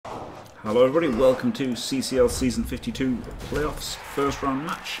Hello everybody, welcome to CCL Season 52 Playoffs first round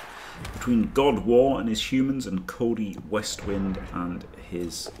match between GodWar and his humans and CodyWestwind and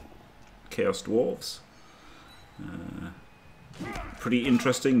his Chaos Dwarves. Pretty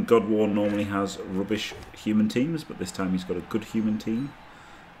interesting. GodWar normally has rubbish human teams, but this time he's got a good human team.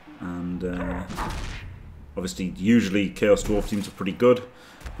 And obviously, usually Chaos Dwarf teams are pretty good,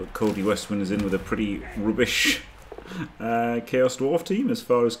 but CodyWestwind is in with a pretty rubbish Chaos Dwarf team as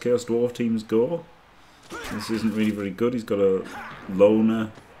far as Chaos Dwarf teams go. This isn't really very good. He's got a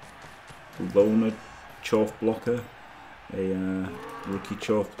loner Chorf blocker, a rookie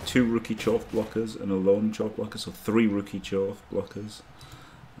Chorf, 2 rookie Chorf blockers and a lone Chorf blocker, so 3 rookie Chorf blockers.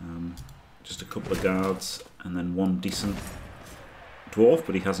 Just a couple of guards and then 1 decent dwarf,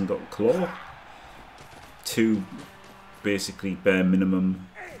 but he hasn't got claw. 2 basically bare minimum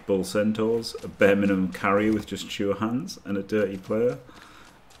bull centaurs, a bare minimum carrier with just sure hands, and a dirty player.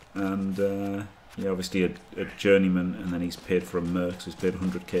 And yeah, obviously a journeyman, and then he's paid for a merc, so he's paid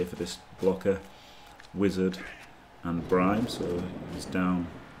 100k for this blocker, wizard, and bribe, so he's down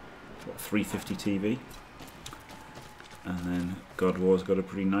what, 350 TV. And then GodWar's got a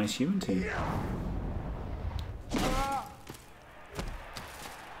pretty nice human team.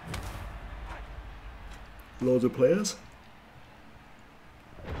 Loads of players.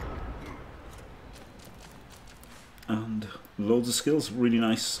 And loads of skills, really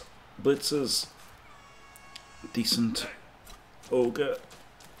nice blitzers, decent ogre,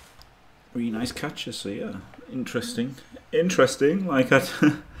 really nice catcher. So yeah, interesting. Like I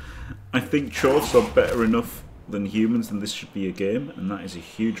think Chorfs are better enough than humans, and this should be a game, and that is a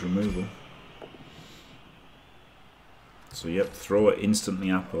huge removal. So yep, thrower instantly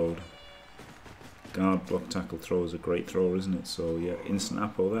appoed. Guard, block, tackle, throw is a great thrower, isn't it? So yeah, instant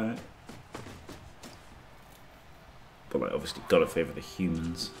appo there. But like, obviously gotta favour the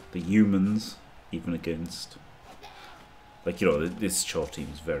humans. The humans, even against, like, you know, this Chorf team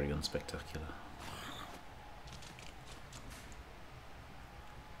is very unspectacular.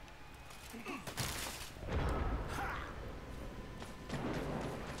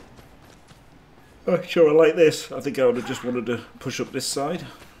 Oh, sure, I like this. I think I would have just wanted to push up this side.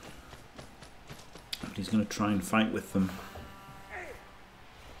 But he's going to try and fight with them.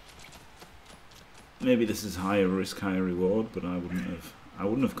 Maybe this is higher risk, higher reward, but I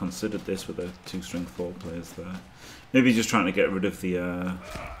wouldn't have considered this with the 2 strength 4 players there. Maybe he's just trying to get rid of the oh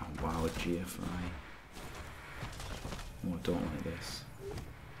wow, a GFI. Oh, I don't like this.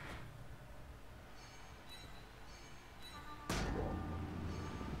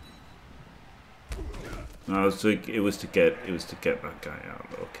 No, it was to get that guy out.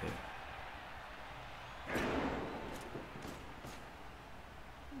 Okay.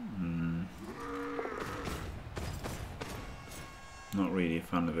 Not really a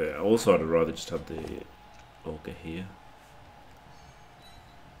fan of it. Also, I'd rather just have the ogre here,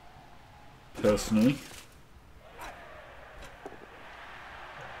 personally.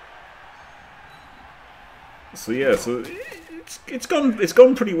 So yeah, so it's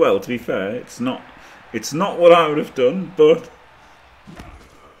gone pretty well, to be fair. It's not what I would have done, but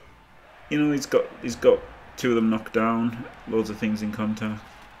you know, he's got 2 of them knocked down, loads of things in contact.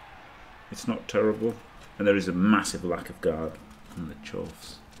 It's not terrible, and there is a massive lack of guard on the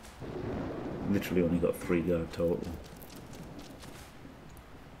Chorfs. Literally only got 3 guard total.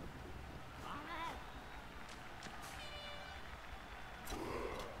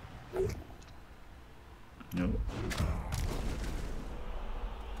 Nope.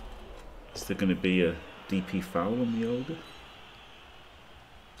 Is there going to be a DP foul on the ogre?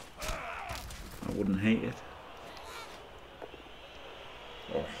 I wouldn't hate it.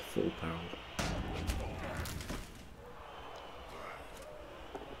 Oh, full power.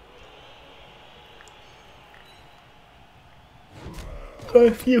 A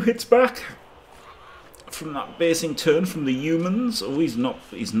few hits back from that basing turn from the humans. Oh, he's not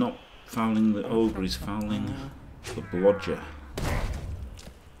fouling the ogre, he's fouling the blodger.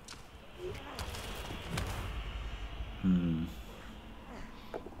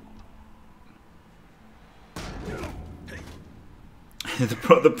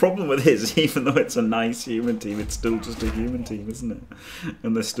 The problem with it is, even though it's a nice human team, it's still just a human team, isn't it?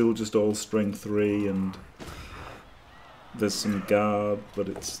 And they're still just all strength 3 and there's some guard, but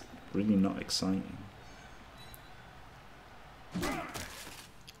it's really not exciting.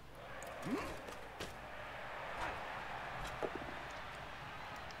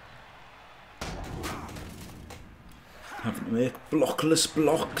 Having to make blockless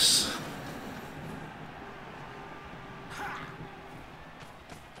blocks.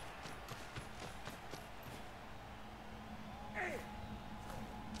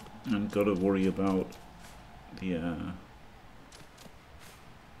 And got to worry about the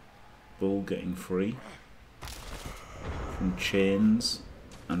bull getting free from chains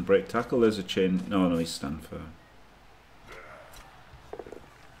and break tackle. There's a chain. No, he's stand firm.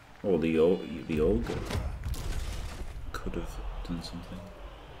 Or the ogre could have done something.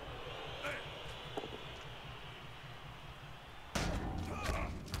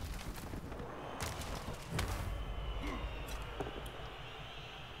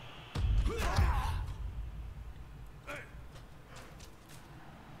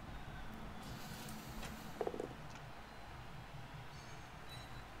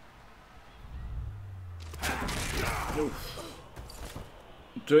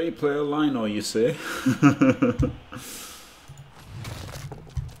 Dirty player lino, you say?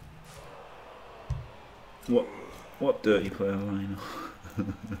 What dirty player lino?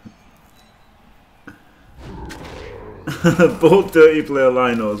 Both dirty player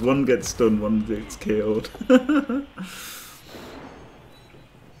linos. One gets stunned, one gets KO'd.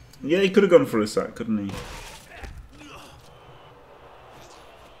 Yeah, he could have gone for a sack, couldn't he?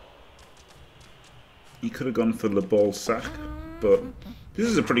 He could have gone for the ball sack, but this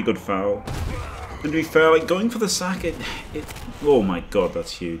is a pretty good foul. And to be fair, like going for the sack, it oh my god,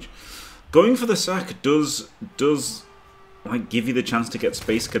 that's huge. Going for the sack does like give you the chance to get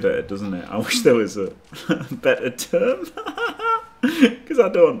space cadet, doesn't it? I wish there was a better term, because I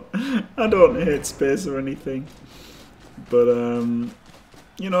don't hate space or anything. But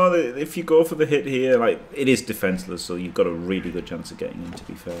you know, if you go for the hit here, like it is defenseless, so you've got a really good chance of getting in. To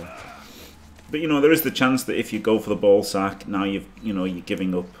be fair. But you know, there is the chance that if you go for the ball sack, now you're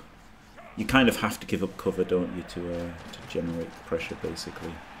giving up. You kind of have to give up cover, don't you, to generate pressure,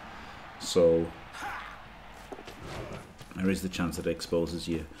 basically. So there is the chance that it exposes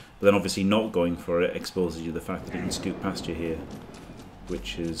you. But then obviously not going for it exposes you the fact that he can scoot past you here,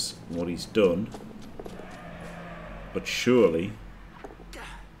 which is what he's done. But surely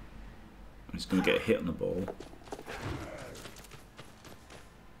he's going to get a hit on the ball.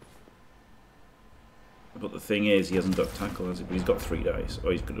 But the thing is, he hasn't got tackle, has he? But he's got 3 dice.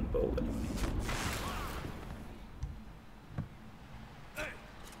 Oh, he's good at bolt anyway.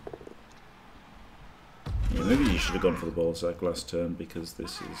 Yeah, maybe you should have gone for the ball sack last turn, because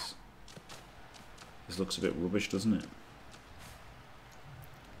this looks a bit rubbish, doesn't it?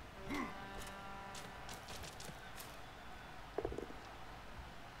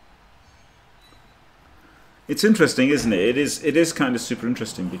 It's interesting, isn't it? It is kind of super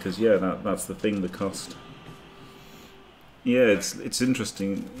interesting, because yeah, that's the thing, the cost. Yeah, it's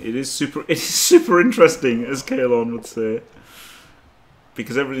interesting. It is super interesting, as Kalon would say,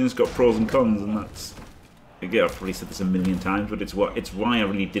 because everything's got pros and cons, and that's, again, I've probably said this a million times, but it's why I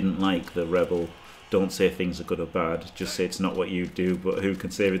really didn't like the Rebel. Don't say things are good or bad. Just say it's not what you do, but who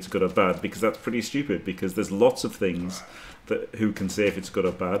can say if it's good or bad? Because that's pretty stupid. Because there's lots of things that who can say if it's good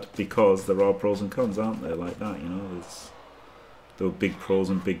or bad, because there are pros and cons, aren't there? Like that, you know. There are big pros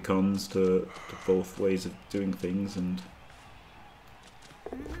and big cons to both ways of doing things, and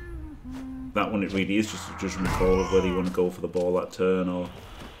that one, it really is just a judgment call of whether you want to go for the ball that turn or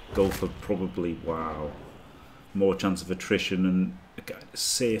go for probably, wow, more chance of attrition and a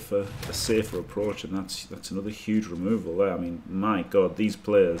safer approach, and that's another huge removal there. I mean, my god, these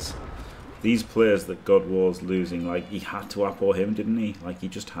players that GodWar's losing, like, he had to apple him, didn't he? Like, he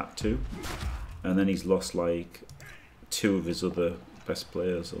just had to, and then he's lost like 2 of his other best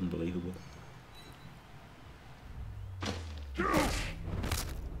players. Unbelievable.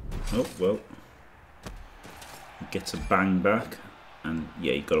 Oh, well, he gets a bang back, and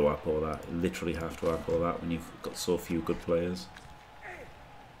yeah, you've got to apple that. You literally have to apple that when you've got so few good players.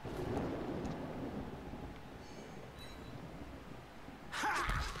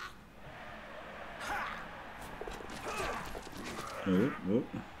 Oh, oh.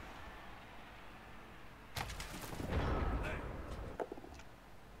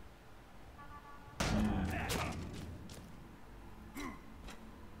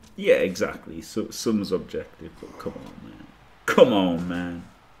 Yeah, exactly. So some's objective, but come on, man. Come on, man.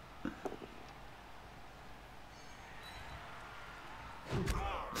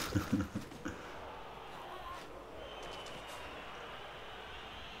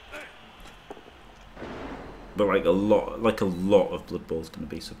 But like a lot of Blood Bowl's going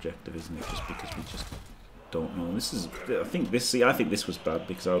to be subjective, isn't it? Just because we just don't know. This is, I think this was bad,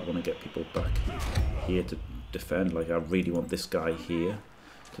 because I would want to get people back here to defend. Like, I really want this guy here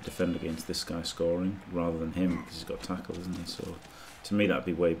to defend against this guy scoring rather than him, because he's got tackle, isn't he? So to me, that'd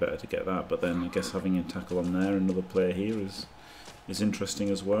be way better to get that. But then I guess having a tackle on there, another player here is interesting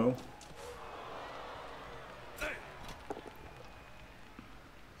as well.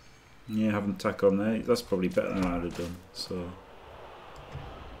 Yeah, having tack on there. That's probably better than I'd have done. So,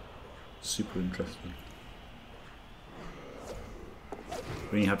 super interesting.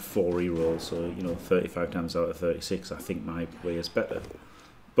 When you had 4 rerolls, so you know, 35 times out of 36, I think my way is better.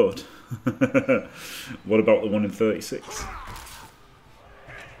 But what about the one in 36?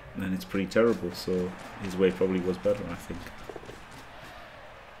 Then it's pretty terrible. So his way probably was better, I think.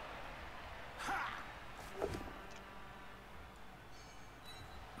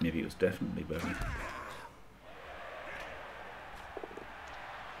 Maybe it was definitely better.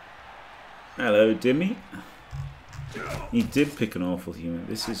 Hello, Dimmy. He did pick an awful human.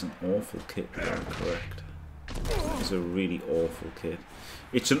 This is an awful kit, if I'm correct. This is a really awful kit.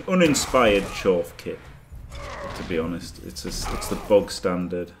 It's an uninspired Chorf kit, to be honest. It's the bog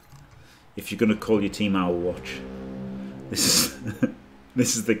standard. If you're going to call your team Owl Watch, this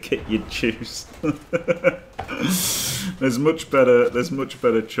is the kit you'd choose. There's much better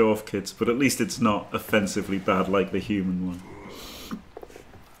Chorf kits, but at least it's not offensively bad like the human one.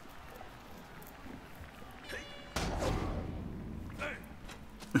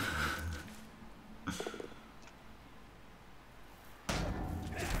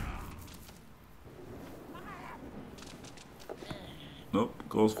 Nope,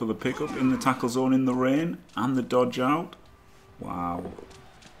 goes for the pickup in the tackle zone in the rain and the dodge out. Wow.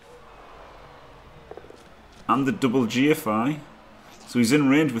 And the double GFI. So he's in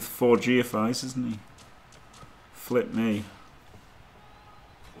range with 4 GFIs, isn't he? Flip me.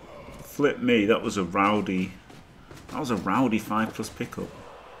 Flip me. That was a rowdy 5+ pickup.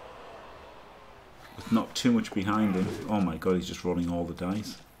 With not too much behind him. Oh my god, he's just rolling all the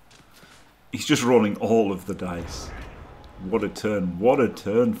dice. He's just rolling all of the dice. What a turn. What a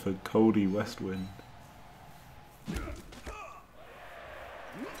turn for CodyWestwind.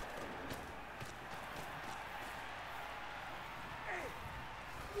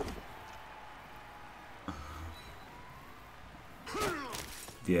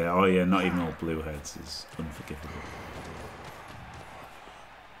 Yeah, oh yeah, not even all blue heads is unforgivable.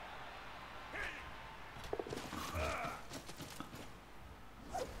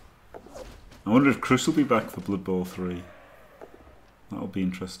 I wonder if Chris will be back for Blood Bowl 3. That'll be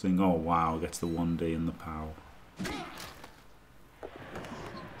interesting. Oh wow, gets the 1D and the POW.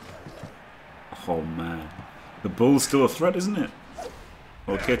 Oh man. The bull's still a threat, isn't it?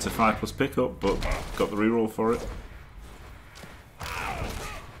 Okay, it's a 5+ pickup, but got the reroll for it.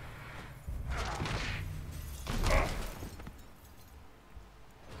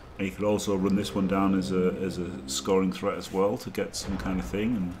 You could also run this one down as a scoring threat as well to get some kind of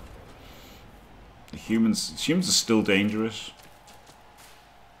thing. And the humans are still dangerous.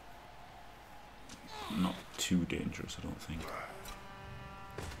 Not too dangerous, I don't think.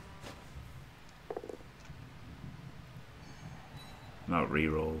 Not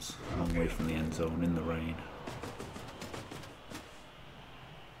rerolls. Long way from the end zone in the rain.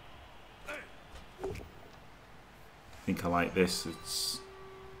 I think I like this.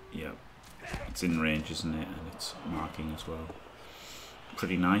 Yeah, it's in range, isn't it? And it's marking as well.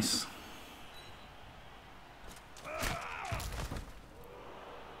 Pretty nice.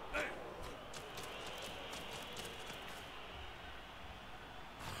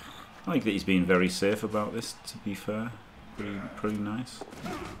 I like that he's being very safe about this, to be fair. Pretty nice.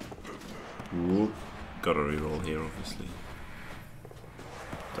 Ooh, got a reroll here, obviously.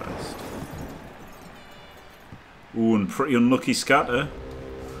 Diced. Ooh, and pretty unlucky scatter.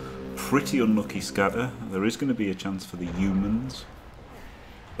 Pretty unlucky scatter. There is going to be a chance for the humans,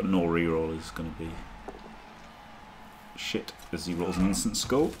 but no reroll is going to be shit as he rolls an instant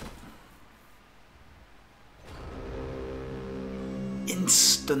skull.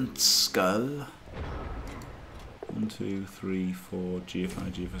 Instant skull. 1, 2, 3, 4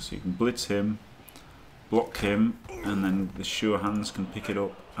 GFI. So you can blitz him, block him, and then the sure hands can pick it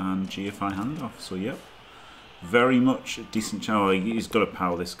up and GFI handoff. So yep. Very much a decent chance. Oh, he's got to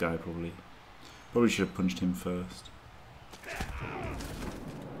power this guy probably. Probably should have punched him first.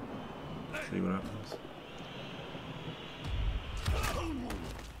 See what happens.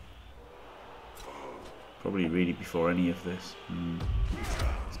 Probably really before any of this.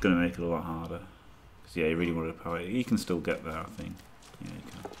 It's going to make it a lot harder. Because yeah, he really wanted to power it. He can still get there, I think. Yeah, he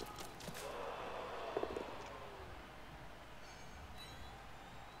can.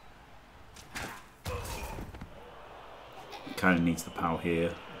 Kind of needs the power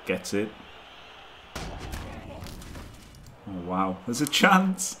here. Gets it. Oh wow, there's a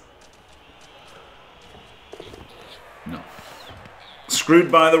chance. No.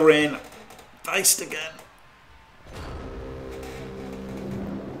 Screwed by the rain. Diced again.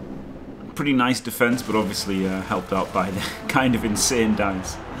 Pretty nice defense, but obviously helped out by the kind of insane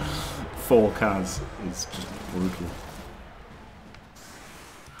dice. 4 Kaz is just brutal.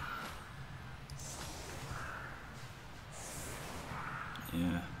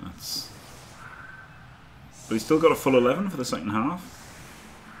 Yeah, that's... But he's still got a full 11 for the second half.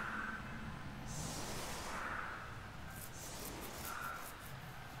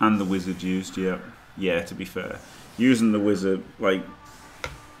 And the wizard used, yeah. Yeah, to be fair. Using the wizard, like,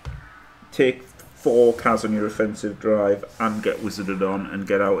 take 4 Kaz on your offensive drive and get wizarded on and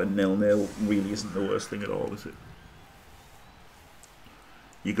get out at 0-0 really isn't the worst thing at all, is it?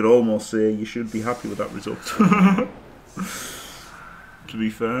 You could almost say you should be happy with that result. To be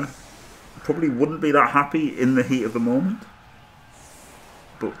fair. Probably wouldn't be that happy in the heat of the moment.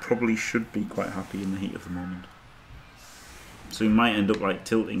 But probably should be quite happy in the heat of the moment. So he might end up like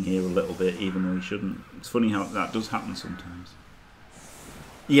tilting here a little bit, even though he shouldn't. It's funny how that does happen sometimes.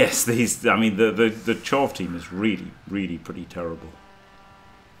 Yes, I mean the Chorf team is really pretty terrible.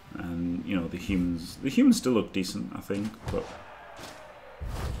 And you know the humans still look decent, I think, but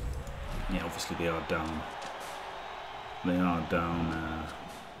yeah, obviously they are down. They are down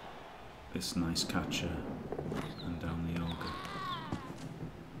this nice catcher and down the ogre.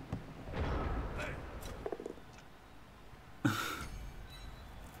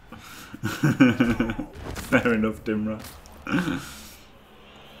 Fair enough, Dimra.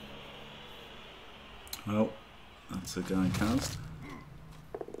 Well, that's a guy cast.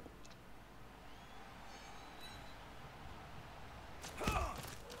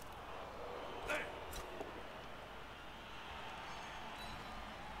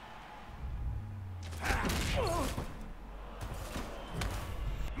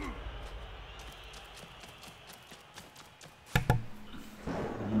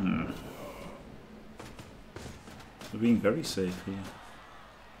 Being very safe here.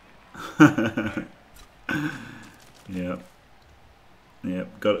 Yep.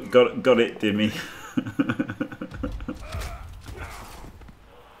 Yep. Got it, Dimmy.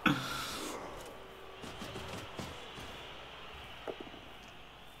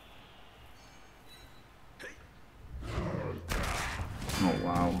 Oh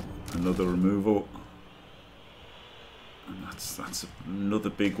wow! Another removal, and that's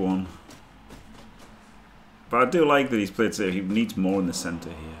another big one. But I do like that he's played safe. He needs more in the centre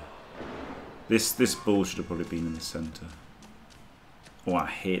here. This bull should have probably been in the centre. Oh, I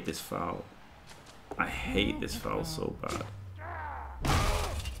hate this foul. I hate this foul so bad.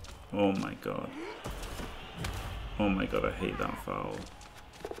 Oh my god. Oh my god, I hate that foul.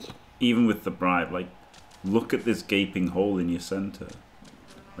 Even with the bribe, like, look at this gaping hole in your centre.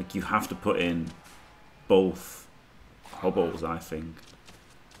 Like, you have to put in both hobos, I think.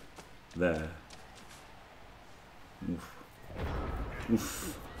 There. Oof.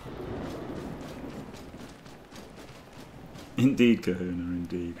 Oof. Indeed, Kahuna,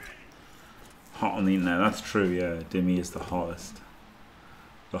 indeed. Hot on the internet, that's true, yeah. Dimmy is the hottest.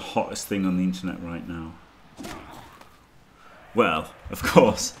 The hottest thing on the internet right now. Well, of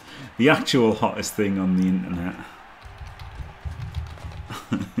course, the actual hottest thing on the internet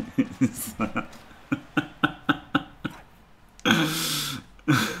is that.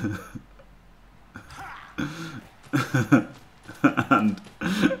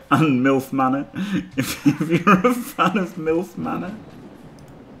 and MILF Manor. If you're a fan of MILF Manor.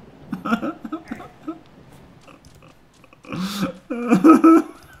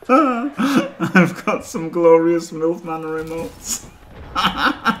 I've got some glorious MILF Manor emotes.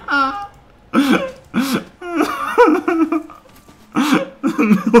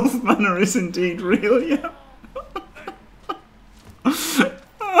 MILF Manor is indeed real, yeah.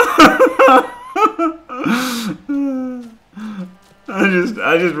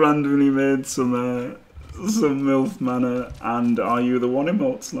 I just randomly made some MILF Manor and Are You the One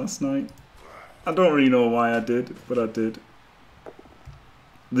emotes last night. I don't really know why I did, but I did.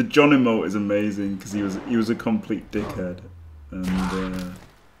 The John emote is amazing because he was a complete dickhead, and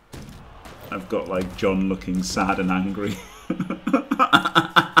I've got like John looking sad and angry.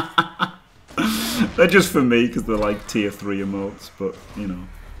 They're just for me because they're like tier 3 emotes, but you know,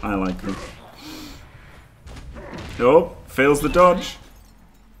 I like them. Oh, fails the dodge.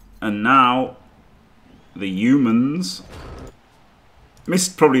 And now the humans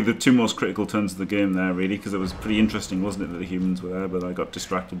missed probably the 2 most critical turns of the game there, really, because it was pretty interesting, wasn't it, that the humans were there, but I got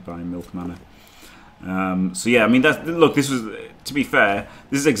distracted by MILF Manor. So yeah, I mean, look, this was, to be fair,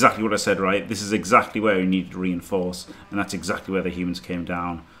 this is exactly what I said, right? This is exactly where you needed to reinforce, and that's exactly where the humans came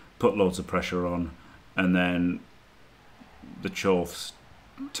down, put loads of pressure on, and then the Chorfs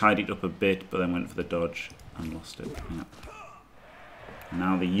tied it up a bit, but then went for the dodge and lost it. Yeah.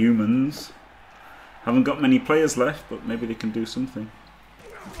 Now the humans haven't got many players left, but maybe they can do something.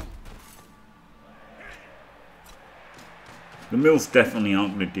 The Mills definitely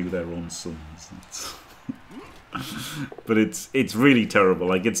aren't going to do their own sons. But it's really terrible.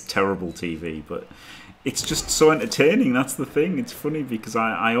 Like, it's terrible TV, but it's just so entertaining. That's the thing. It's funny because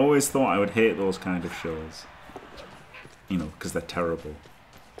I always thought I would hate those kind of shows. You know, because they're terrible.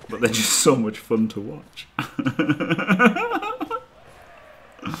 But they're just so much fun to watch.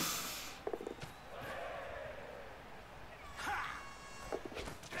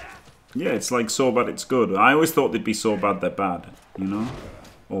 Yeah, it's like so bad it's good. I always thought they'd be so bad they're bad, you know?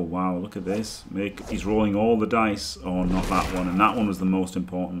 Oh wow, look at this. He's rolling all the dice. Oh, not that one. And that one was the most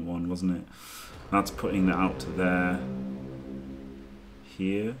important one, wasn't it? That's putting that out to there.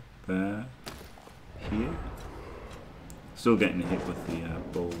 Here, there, here. Still getting hit with the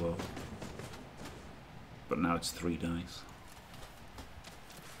bowl though. But now it's 3 dice.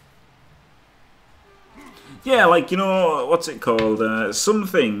 Yeah, like, you know, what's it called? Some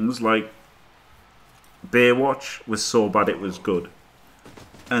things, like Baywatch, was so bad it was good.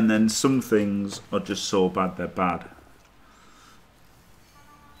 And then some things are just so bad they're bad.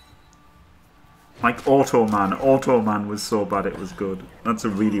 Like Automan. Automan was so bad it was good. That's a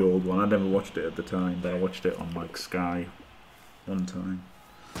really old one. I never watched it at the time, but I watched it on, like, Sky one time.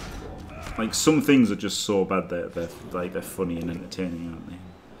 Like, some things are just so bad they're funny and entertaining, aren't they?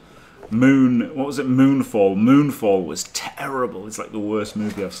 What was it? Moonfall. Moonfall was terrible. It's like the worst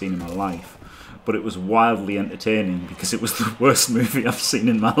movie I've seen in my life. But it was wildly entertaining because it was the worst movie I've seen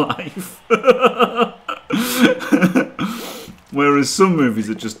in my life. Whereas some movies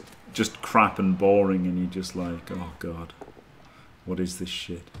are just crap and boring and you're just like, oh god, what is this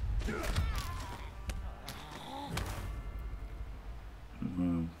shit?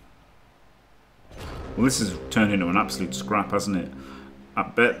 Wow. Well, this has turned into an absolute scrap, hasn't it? I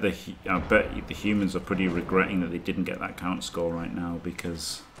bet the humans are pretty regretting that they didn't get that count score right now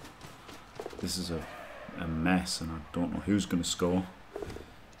because this is a mess and I don't know who's going to score,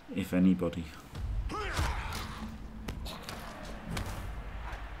 if anybody.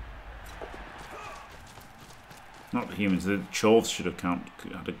 Not the humans, the Chovs should have had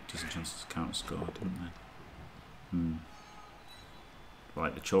a decent chance to counter score, didn't they?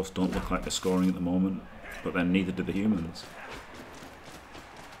 Like, the Chovs don't look like they're scoring at the moment, but then neither do the humans.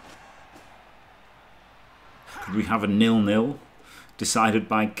 Could we have a 0-0 decided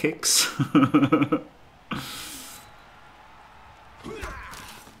by kicks?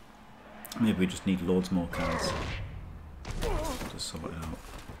 Maybe we just need loads more cards to sort it out.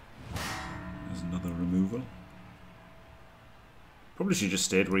 There's another removal. Probably should just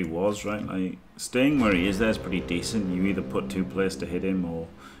stayed where he was, right? Like, staying where he is there is pretty decent. You either put 2 players to hit him, or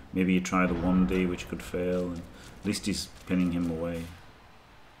maybe you try the 1D, which could fail. And at least he's pinning him away.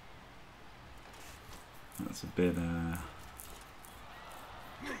 That's a bit,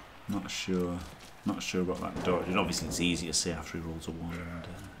 not sure about that dodge. And obviously it's easy to say after he rolls a 1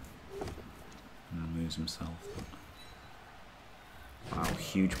 and moves himself. But wow,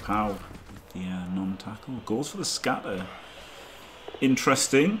 huge pow with the non-tackle. Goes for the scatter.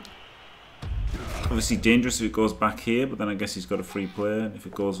 Interesting. Obviously dangerous if it goes back here, but then I guess he's got a free play. If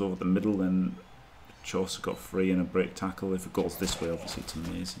it goes over the middle, then Chaucer got free and a break tackle. If it goes this way, obviously it's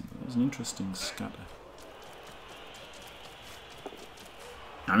amazing. But it was an interesting scatter.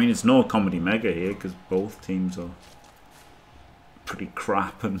 I mean, it's no comedy mega here because both teams are pretty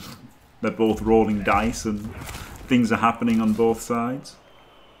crap and they're both rolling dice and things are happening on both sides.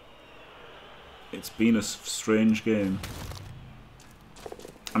 It's been a strange game.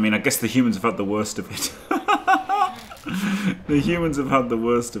 I mean, I guess the humans have had the worst of it. The humans have had the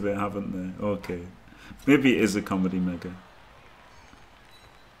worst of it, haven't they? Okay. Maybe it is a comedy mega.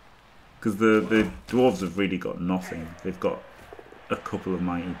 Because the dwarves have really got nothing. They've got a couple of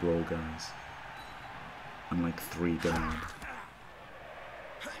mighty blow guys. And like 3 guard.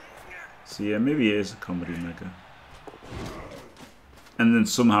 So yeah, maybe it is a comedy mega. And then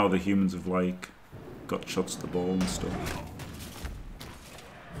somehow the humans have like got shots to the ball and stuff.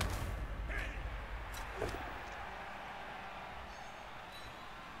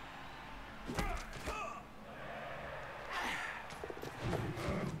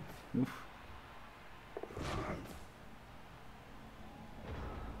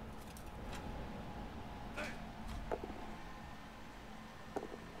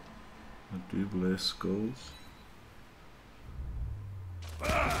 Double skulls.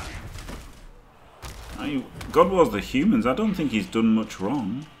 GodWar's the humans. I don't think he's done much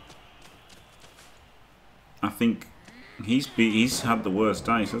wrong. I think he's had the worst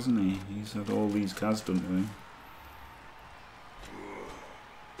dice, hasn't he? He's had all these cards done to him.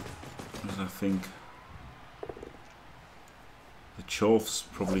 Whereas I think the Chofs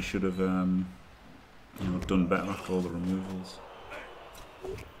probably should have you know, done better after all the removals.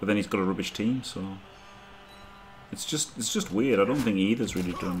 But then he's got a rubbish team, so it's just weird. I don't think either's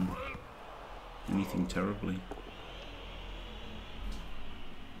really done anything terribly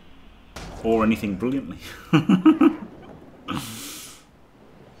or anything brilliantly.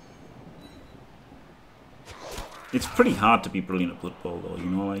 It's pretty hard to be brilliant at Blood Bowl, though. You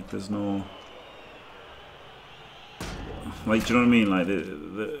know, like there's no, like, do you know what I mean? Like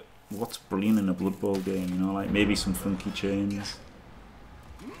the what's brilliant in a Blood Bowl game? You know, like maybe some funky chains.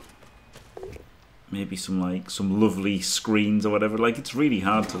 Maybe some lovely screens or whatever. Like, it's really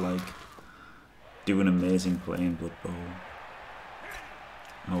hard to like do an amazing play in Blood Bowl.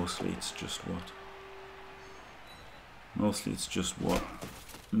 Mostly it's just what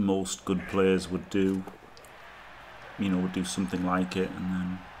most good players would do. You know, would do something like it, and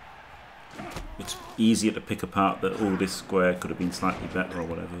then it's easier to pick apart that, oh, this square could have been slightly better or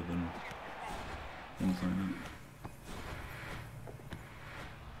whatever than things like that.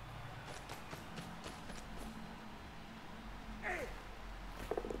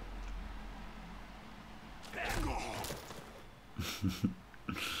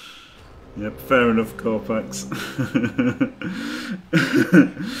 Yep, fair enough, Corpax.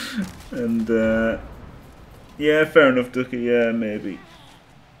 And yeah, fair enough, Ducky. Yeah, maybe.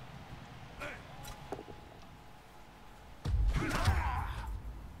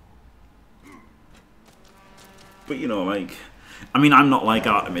 But you know, like, I mean, I'm not like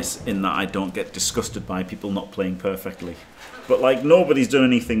Artemis in that I don't get disgusted by people not playing perfectly. But like, nobody's done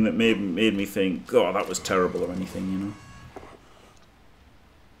anything that made me think, oh, that was terrible or anything, you know.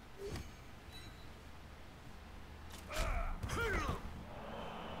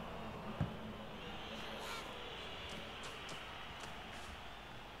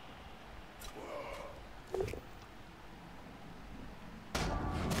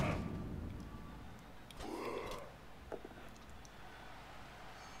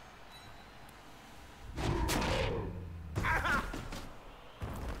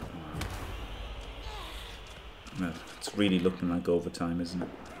 It's really looking like overtime, isn't it?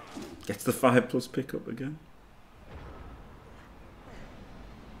 Gets the 5+ pickup again.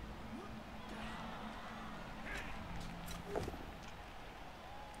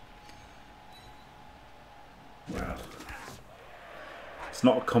 Wow. It's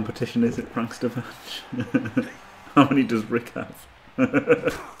not a competition, is it, Prankster Match? How many does Rick have?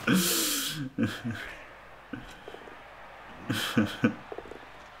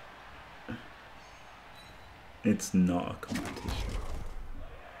 It's not a competition.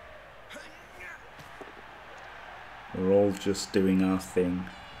 We're all just doing our thing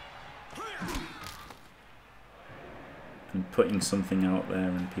and putting something out there,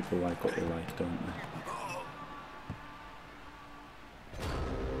 and people like what they like, don't they?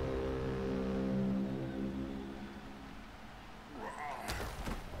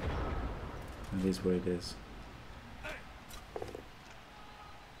 It is what it is.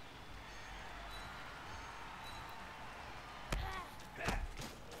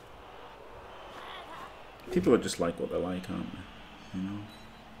 People are just like what they like, aren't they? You know?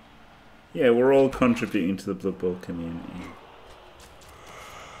 Yeah, we're all contributing to the Blood Bowl community.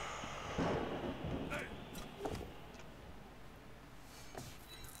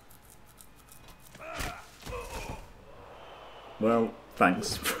 Well,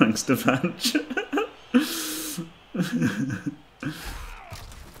 thanks, Prankster Match.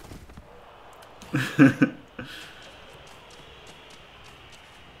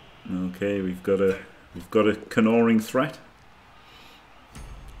 Okay, we've got a Knorring threat.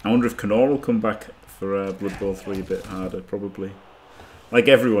 I wonder if Knor will come back for Blood Bowl 3 a bit harder, probably. Like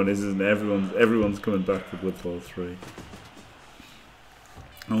everyone is, isn't it? Everyone's coming back for Blood Bowl 3.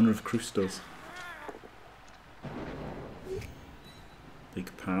 I wonder if Cruz does.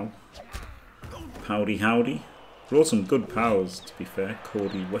 Big pow. Powdy howdy. We're all some good pals, to be fair.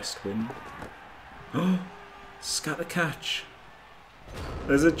 CodyWestwind. Oh! Scatter catch!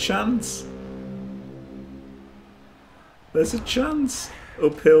 There's a chance! There's a chance!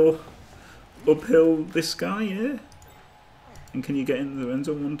 Uphill this guy, yeah? And can you get into the end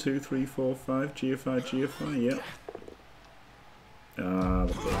zone? 1, 2, 3, 4, 5, GFI, yep. Ah,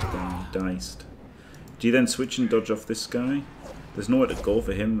 the breakdown, diced. Do you then switch and dodge off this guy? There's nowhere to go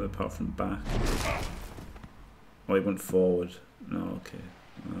for him apart from back. Oh, he went forward. No, okay.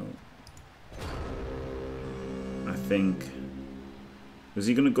 Well, I think... Was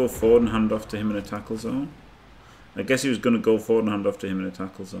he going to go forward and hand off to him in a tackle zone? I guess he was going to go forward and hand off to him in a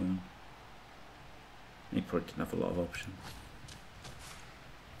tackle zone. He probably didn't have a lot of options.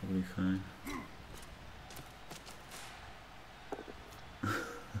 Probably fine.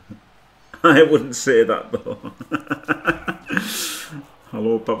 I wouldn't say that though.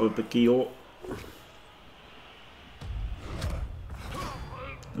 Hello, Papa Piquillo.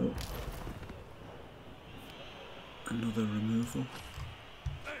 Oh. Another removal.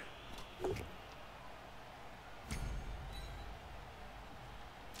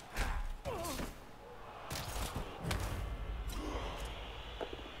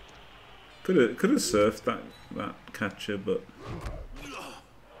 Could have surfed that catcher, but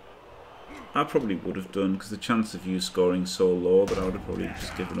I probably would have done, because the chance of you scoring so low that I would have probably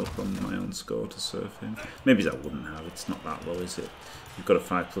just given up on my own score to surf him. Maybe I wouldn't have. It's not that low, is it? You've got a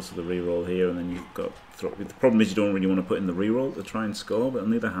 5+ with the reroll here, and then you've got the problem is you don't really want to put in the reroll to try and score. But on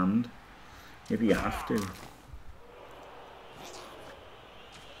the other hand, maybe you have to.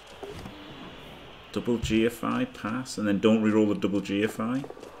 Double GFI pass, and then don't reroll the double GFI.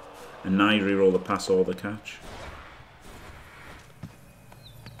 And now you reroll the pass or the catch.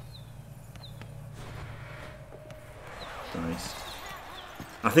 Nice.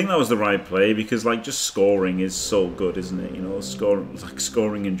 I think that was the right play, because like just scoring is so good, isn't it? You know,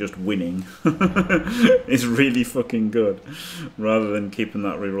 scoring and just winning is really fucking good, rather than keeping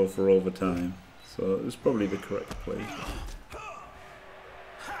that reroll for overtime. So it was probably the correct play.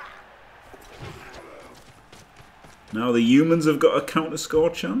 Now the humans have got a counter score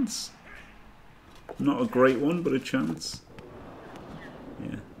chance. Not a great one, but a chance.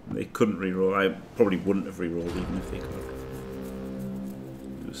 Yeah, they couldn't reroll. I probably wouldn't have rerolled even if they could.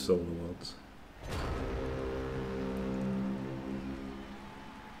 It was solo odds.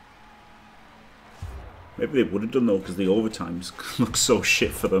 Maybe they would have done though, because the overtimes look so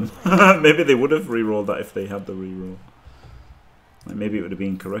shit for them. Maybe they would have rerolled that if they had the reroll. Like maybe it would have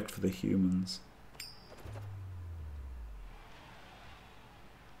been correct for the humans.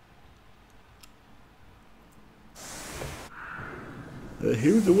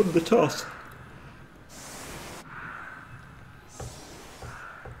 Humans have won the toss.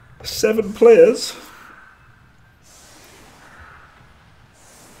 7 players.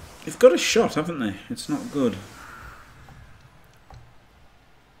 They've got a shot, haven't they? It's not good.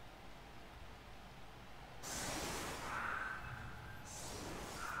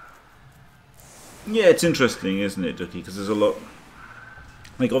 Yeah, it's interesting, isn't it, Ducky? Because there's a lot...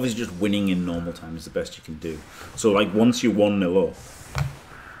 Like, obviously just winning in normal time is the best you can do. So, like, once you're 1-0 up,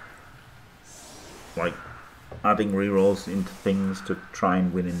 like, adding rerolls into things to try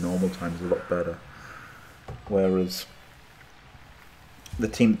and win in normal time is a lot better. Whereas the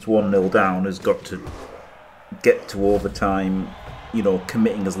team that's 1-0 down has got to get to overtime, you know,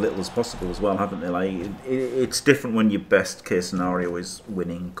 committing as little as possible as well, haven't they? Like, it's different when your best case scenario is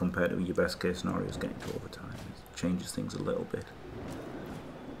winning compared to your best case scenario is getting to overtime. It changes things a little bit.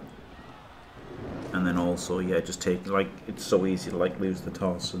 And then also, yeah, just take, like, it's so easy to, like, lose the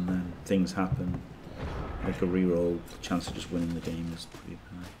toss and then things happen. Like a reroll, the chance of just winning the game is pretty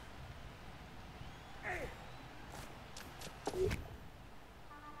high.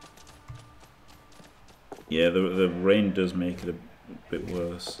 Yeah, the rain does make it a bit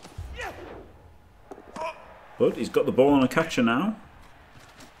worse. But he's got the ball on a catcher now.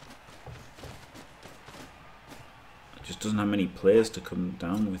 Just doesn't have many players to come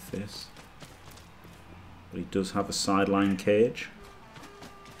down with this. But he does have a sideline cage.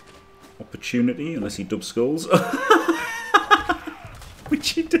 Opportunity, unless he dub skulls. Which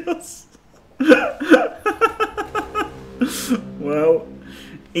he does. Well,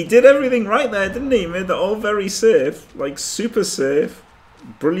 he did everything right there, didn't he? He made that all very safe. Like, super safe.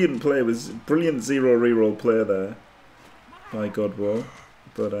 Brilliant play. Was brilliant 0 reroll play there by GodWar.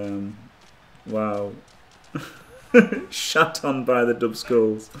 But, wow. Shut on by the dub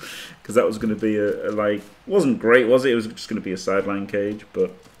skulls. Because that was going to be a, like, wasn't great, was it? It was just going to be a sideline cage,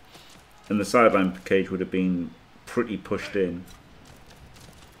 but... And the sideline cage would have been pretty pushed in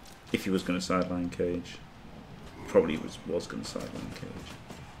if he was going to sideline cage. Probably was going to sideline cage.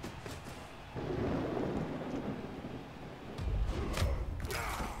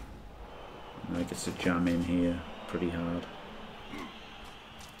 And I guess to jam in here pretty hard.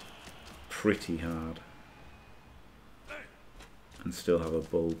 Pretty hard. And still have a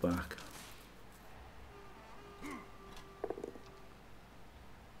bull back.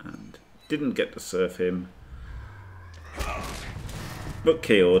 And didn't get to surf him, but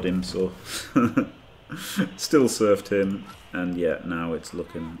KO'd him, so still surfed him, and yeah, now it's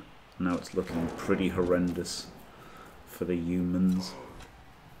looking pretty horrendous for the humans.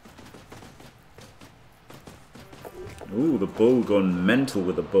 Ooh, the bull going mental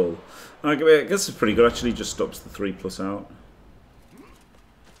with the bull. I guess it's pretty good. Actually, just stops the 3+ out.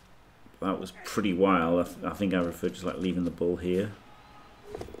 That was pretty wild. I think I referred to like leaving the bull here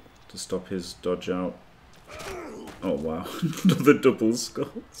to stop his dodge out. Oh wow, another double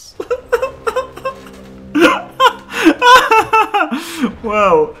skulls.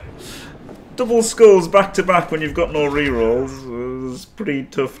 Well, double skulls back to back when you've got no rerolls is pretty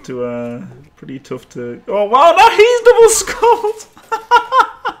tough to. Oh wow, now he's double skulled.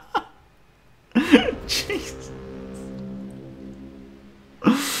 Jeez.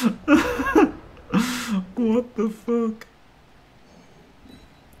 What the fuck?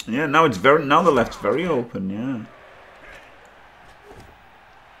 Yeah, now the left's very open, yeah.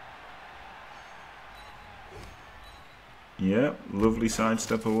 Yeah, lovely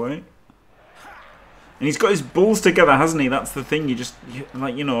sidestep away. And he's got his balls together, hasn't he? That's the thing.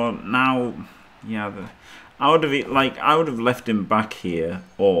 Like, you know, now, yeah. I would have left him back here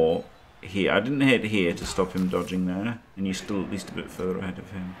or here. I didn't hit here to stop him dodging there, and you're still at least a bit further ahead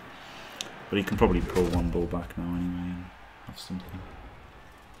of him. But he can probably pull one ball back now anyway and have something.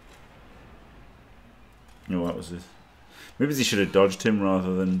 No, what was this? Maybe he should have dodged him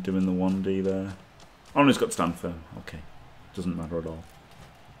rather than doing the 1D there. Oh, no, he's got stand firm. Okay. Doesn't matter at all.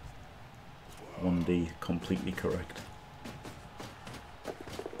 1D, completely correct.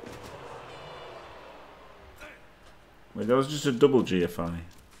 Wait, that was just a double GFI.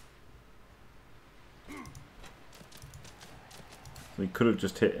 So he could have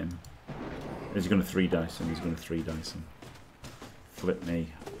just hit him. He's going to 3-dice him. He's going to 3-dice him. Flip me.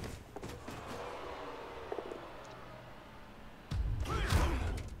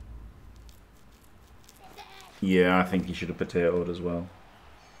 Yeah, I think he should have potatoed as well.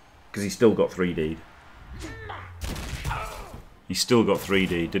 Because he still got 3D'd. He still got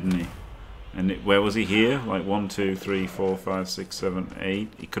 3D, didn't he? And where was he here? Like 1, 2, 3, 4, 5, 6, 7,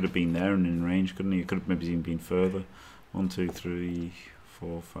 8. He could have been there and in range, couldn't he? He could have maybe even been further. 1, 2, 3,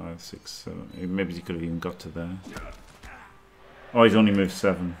 4, 5, 6, 7. Maybe he could have even got to there. Oh, he's only moved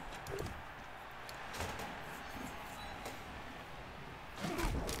 7.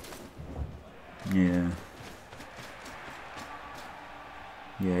 Yeah.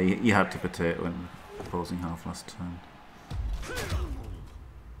 Yeah, you had to potato in opposing half last turn.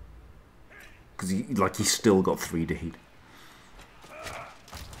 Because he still got 3D'd.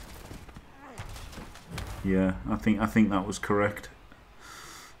 Yeah, I think that was correct.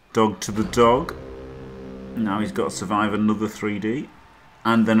 Dog to the dog. Now he's got to survive another 3D,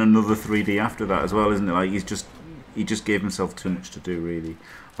 and then another 3D after that as well, isn't it? Like he just gave himself too much to do, really.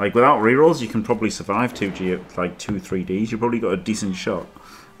 Like without rerolls, you can probably survive 2 3Ds. You've probably got a decent shot.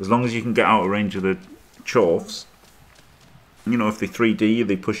 As long as you can get out of range of the chorfs, you know, if they 3D,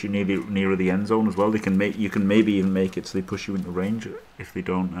 they push you nearer the end zone as well. You can maybe even make it so they push you into range if they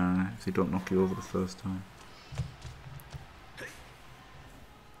don't knock you over the first time.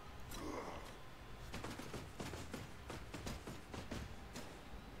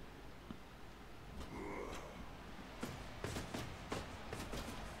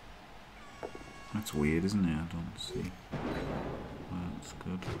 That's weird, isn't it? I don't see. That's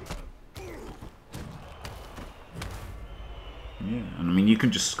good. Yeah, and I mean you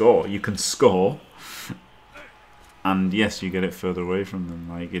can just score. You can score, and yes, you get it further away from them.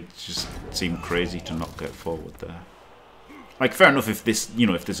 Like it just seemed crazy to not get forward there. Like fair enough if this, you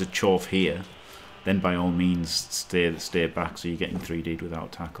know, if there's a chorf here, then by all means stay back so you're getting 3D'd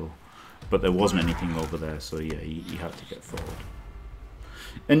without tackle. But there wasn't anything over there, so yeah, you had to get forward.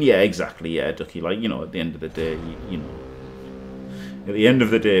 And yeah, exactly, yeah, Ducky. Like, you know, at the end of the day, you know, at the end of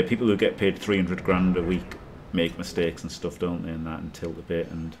the day, people who get paid 300 grand a week make mistakes and stuff, don't they, and that, and tilt a bit.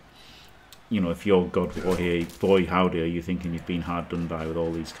 And you know, if you're GodWar here, boy howdy, are you thinking you've been hard done by with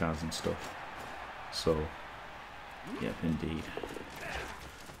all these cars and stuff. So, yep, indeed.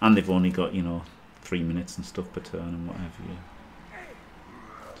 And they've only got, you know, 3 minutes and stuff per turn and what have you.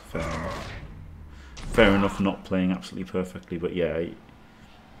 Fair enough. Fair enough, not playing absolutely perfectly, but yeah, I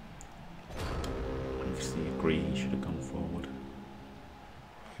obviously agree he should have gone forward.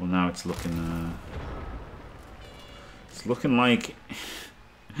 Well, now it's looking like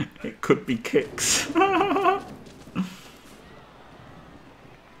it could be kicks.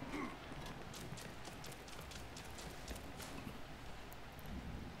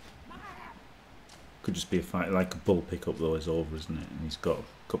 Could just be a fight, like a bull pickup though is over, isn't it? And he's got a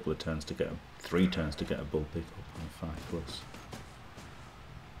couple of turns to get 3 turns to get a bull pickup on a 5+.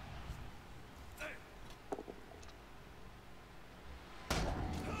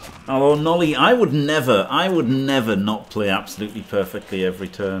 Although Nolly, I would never not play absolutely perfectly every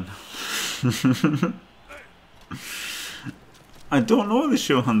turn. I don't know what the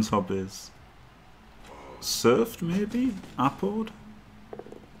Shohan's hob is. Surfed maybe? Apod?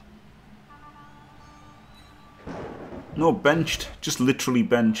 No, benched. Just literally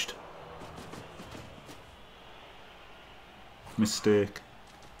benched. Mistake.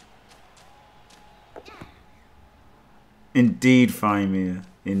 Indeed, Fimir.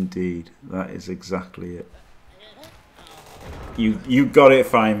 Indeed. That is exactly it. You got it,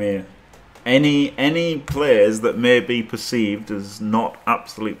 Fimir. Any players that may be perceived as not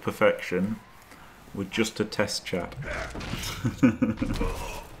absolute perfection were just a test chat.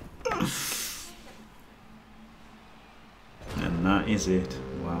 And that is it.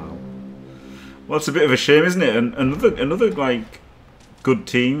 Wow. Well, it's a bit of a shame, isn't it? Another like good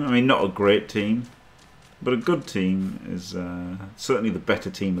team. I mean, not a great team, but a good team is certainly the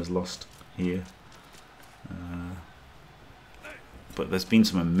better team has lost here. But there's been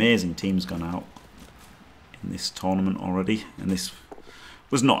some amazing teams gone out in this tournament already, and this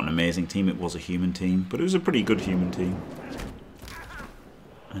was not an amazing team. It was a human team, but it was a pretty good human team.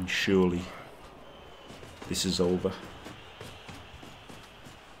 And surely this is over.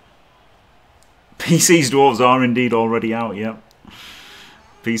 PC's Dwarves are indeed already out, yep.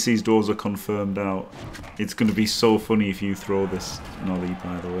 PC's Dwarves are confirmed out. It's going to be so funny if you throw this, Nolly,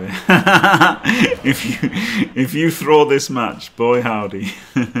 by the way. if you throw this match, boy howdy.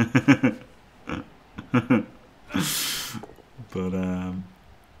 But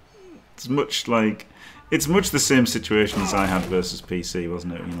it's much the same situation as I had versus PC,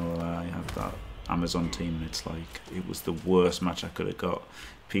 wasn't it? You know, I had that Amazon team, and it's like it was the worst match I could have got.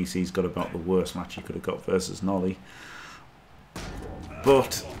 PC's got about the worst match he could have got versus Nolly.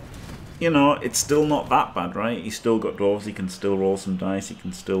 But, you know, it's still not that bad, right? He's still got Dwarves, he can still roll some dice, he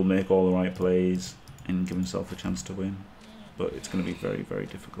can still make all the right plays and give himself a chance to win. But it's going to be very, very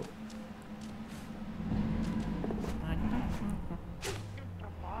difficult.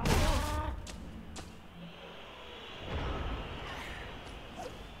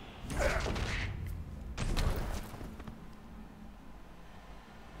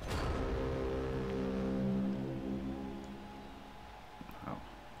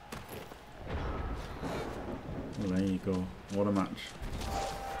 Well, there you go. What a match.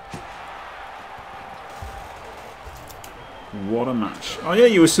 What a match. Oh yeah,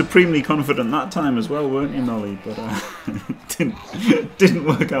 you were supremely confident that time as well, weren't you, Nolly? But didn't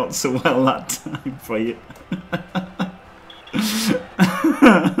work out so well that time for you.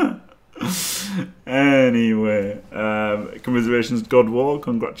 Anyway, commiserations GodWar,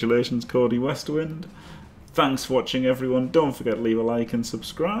 congratulations CodyWestwind. Thanks for watching everyone. Don't forget to leave a like and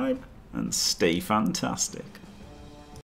subscribe, and stay fantastic.